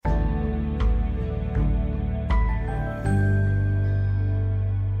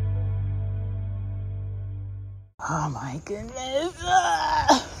Oh my goodness.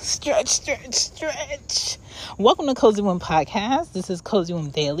 Stretch. Welcome to Cozy Womb Podcast. This is Cozy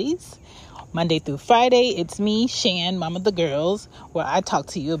Womb Dailies. Monday through Friday, it's me, Shan, mom of the girls, where I talk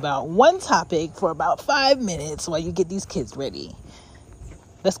to you about one topic for about 5 minutes while you get these kids ready.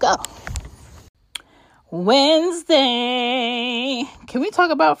 Let's go. Wednesday. Can we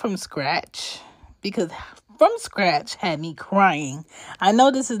talk about From Scratch? Because From Scratch had me crying. I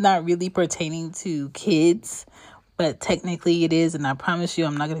know this is not really pertaining to kids, but technically it is, and I promise you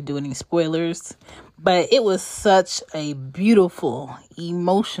I'm not going to do any spoilers. But it was such a beautiful,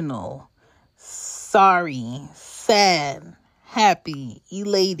 emotional, sorry, sad, happy,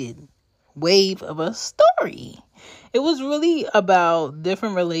 elated wave of a story. It was really about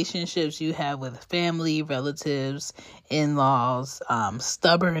different relationships you have with family, relatives, in-laws,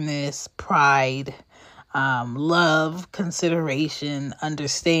 stubbornness, pride, love, consideration,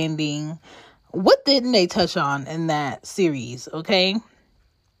 understanding. What didn't they touch on in that series? Okay.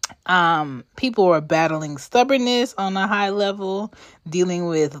 People were battling stubbornness on a high level, dealing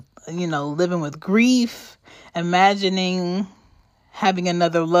with, living with grief, imagining having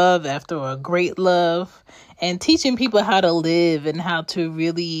another love after a great love, and teaching people how to live and how to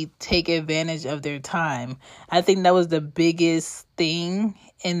really take advantage of their time. I think that was the biggest thing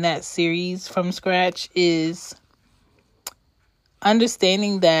in that series From Scratch, is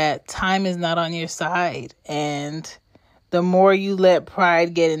understanding that time is not on your side. And the more you let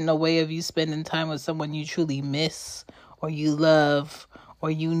pride get in the way of you spending time with someone you truly miss or you love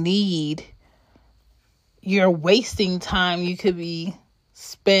or you need, you're wasting time. You could be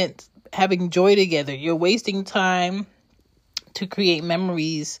spent having joy together. You're wasting time to create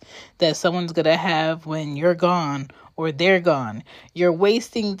memories that someone's going to have when you're gone or they're gone. You're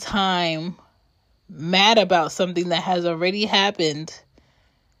wasting time mad about something that has already happened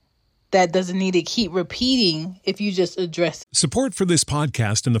that doesn't need to keep repeating if you just address it. Support for this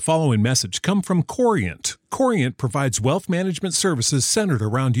podcast and the following message come from Corient. Corient provides wealth management services centered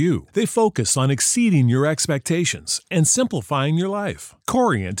around you. They focus on exceeding your expectations and simplifying your life.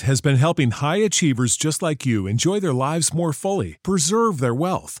 Corient has been helping high achievers just like you enjoy their lives more fully, preserve their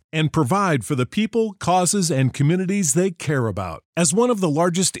wealth, and provide for the people, causes, and communities they care about. As one of the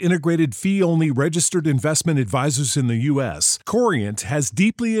largest integrated fee-only registered investment advisors in the U.S., Corient has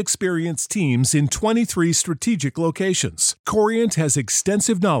deeply experienced teams in 23 strategic locations. Corient has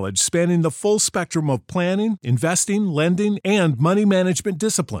extensive knowledge spanning the full spectrum of planning, investing, lending, and money management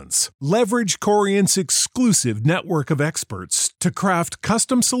disciplines. Leverage Corient's exclusive network of experts to craft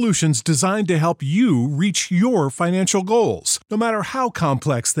custom solutions designed to help you reach your financial goals, no matter how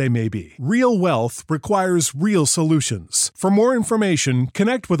complex they may be. Real wealth requires real solutions. For more information,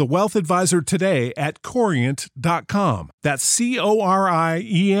 connect with a wealth advisor today at Corient.com. That's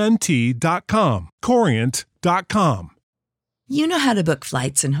Corient.com. Corient.com. You know how to book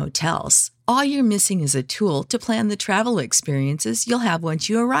flights and hotels. All you're missing is a tool to plan the travel experiences you'll have once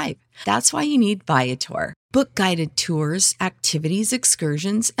you arrive. That's why you need Viator. Book guided tours, activities,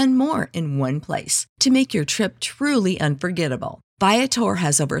 excursions, and more in one place to make your trip truly unforgettable. Viator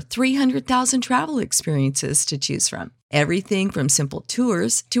has over 300,000 travel experiences to choose from. Everything from simple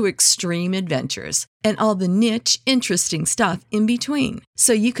tours to extreme adventures and all the niche, interesting stuff in between.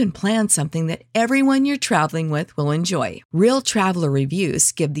 So you can plan something that everyone you're traveling with will enjoy. Real traveler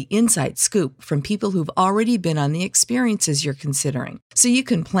reviews give the inside scoop from people who've already been on the experiences you're considering. So you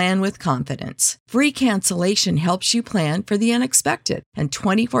can plan with confidence. Free cancellation helps you plan for the unexpected. And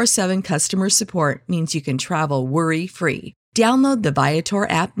 24/7 customer support means you can travel worry-free. Download the Viator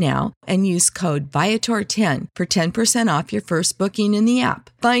app now and use code Viator10 for 10% off your first booking in the app.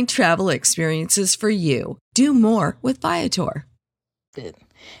 Find travel experiences for you. Do more with Viator.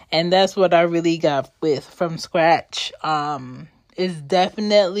 And that's what I really got with From Scratch. It's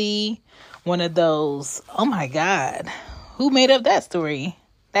definitely one of those, oh my God, who made up that story?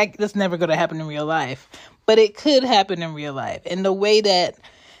 That's never going to happen in real life. But it could happen in real life. And the way that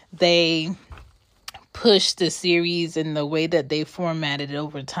they pushed the series and the way that they formatted it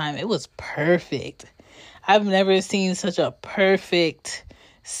over time, it was perfect. I've never seen such a perfect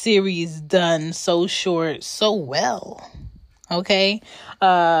series done so short, so well. Okay.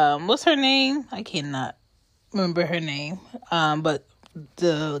 What's her name? I cannot remember her name. But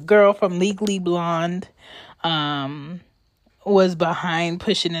the girl from Legally Blonde was behind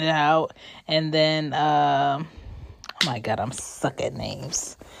pushing it out. And then oh my God, I'm suck at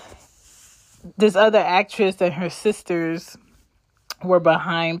names. This other actress and her sisters were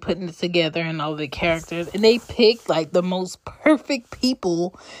behind putting it together and all the characters. And they picked like the most perfect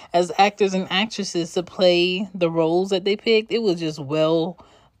people as actors and actresses to play the roles that they picked. It was just well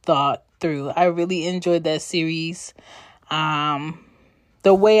thought through. I really enjoyed that series.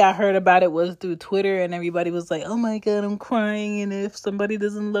 The way I heard about it was through Twitter, and everybody was like, oh my God, I'm crying, and if somebody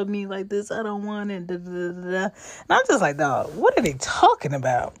doesn't love me like this, I don't want it. Da, da, da, da. And I'm just like, dog, what are they talking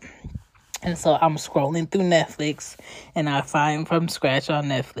about? And so I'm scrolling through Netflix, and I find From Scratch on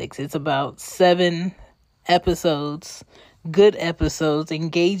Netflix. It's about 7 episodes, good episodes,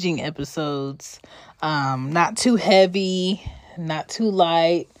 engaging episodes, not too heavy, not too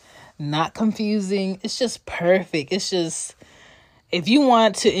light, not confusing. It's just perfect. It's just, if you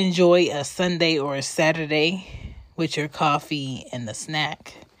want to enjoy a Sunday or a Saturday with your coffee and the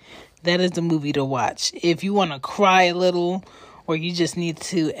snack, that is the movie to watch. If you want to cry a little, or you just need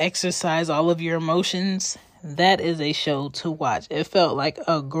to exercise all of your emotions, that is a show to watch. It felt like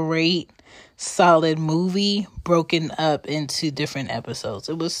a great, solid movie broken up into different episodes.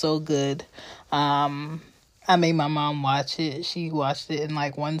 It was so good. I made my mom watch it. She watched it in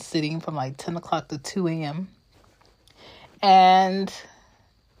like one sitting from like 10 o'clock to 2 a.m. And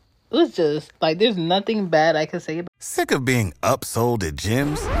it was just like, there's nothing bad I could say about it. Sick of being upsold at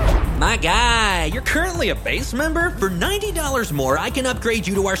gyms? My guy, you're currently a base member? For $90 more, I can upgrade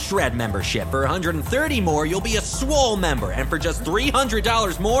you to our Shred membership. For $130 more, you'll be a Swole member. And for just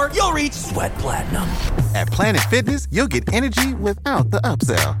 $300 more, you'll reach Sweat Platinum. At Planet Fitness, you'll get energy without the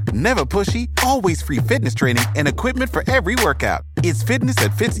upsell. Never pushy, always free fitness training and equipment for every workout. It's fitness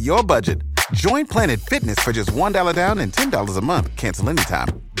that fits your budget. Join Planet Fitness for just $1 down and $10 a month. Cancel anytime.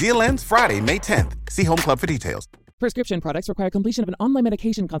 Deal ends Friday, May 10th. See Home Club for details. Prescription products require completion of an online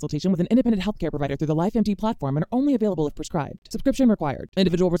medication consultation with an independent healthcare provider through the LifeMD platform and are only available if prescribed. Subscription required.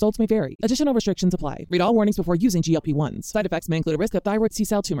 Individual results may vary. Additional restrictions apply. Read all warnings before using GLP-1s. Side effects may include a risk of thyroid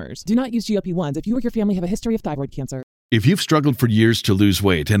C-cell tumors. Do not use GLP-1s if you or your family have a history of thyroid cancer. If you've struggled for years to lose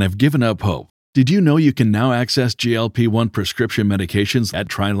weight and have given up hope, did you know you can now access GLP-1 prescription medications at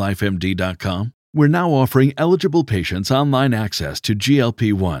TryLifeMD.com? We're now offering eligible patients online access to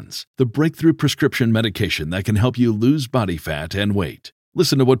GLP-1s, the breakthrough prescription medication that can help you lose body fat and weight.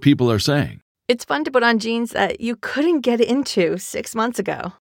 Listen to what people are saying. It's fun to put on jeans that you couldn't get into 6 months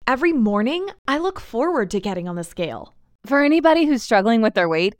ago. Every morning, I look forward to getting on the scale. For anybody who's struggling with their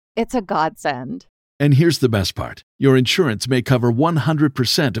weight, it's a godsend. And here's the best part. Your insurance may cover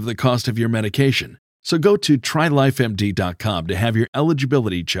 100% of the cost of your medication. So go to TryLifeMD.com to have your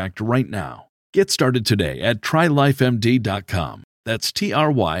eligibility checked right now. Get started today at TryLifeMD.com. That's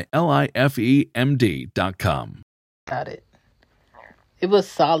TryLifeMD.com. Got it. It was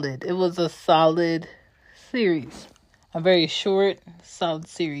solid. It was a solid series. A very short, solid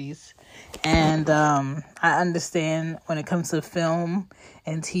series. And I understand when it comes to film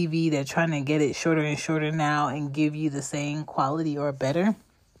and TV, they're trying to get it shorter and shorter now and give you the same quality or better.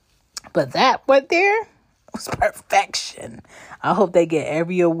 But that right there was perfection. I hope they get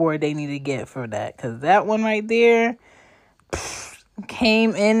every award they need to get for that, because that one right there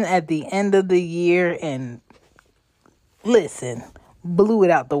came in at the end of the year and listen, blew it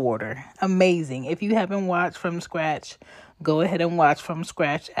out the water. Amazing. If you haven't watched From Scratch, go ahead and watch From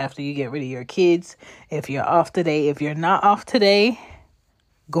Scratch after you get rid of your kids. If you're off today, if you're not off today,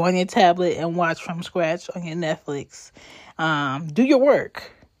 go on your tablet and watch From Scratch on your Netflix. Do your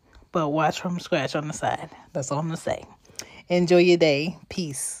work, but watch From Scratch on the side. That's all I'm going to say. Enjoy your day.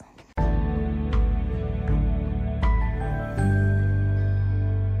 Peace.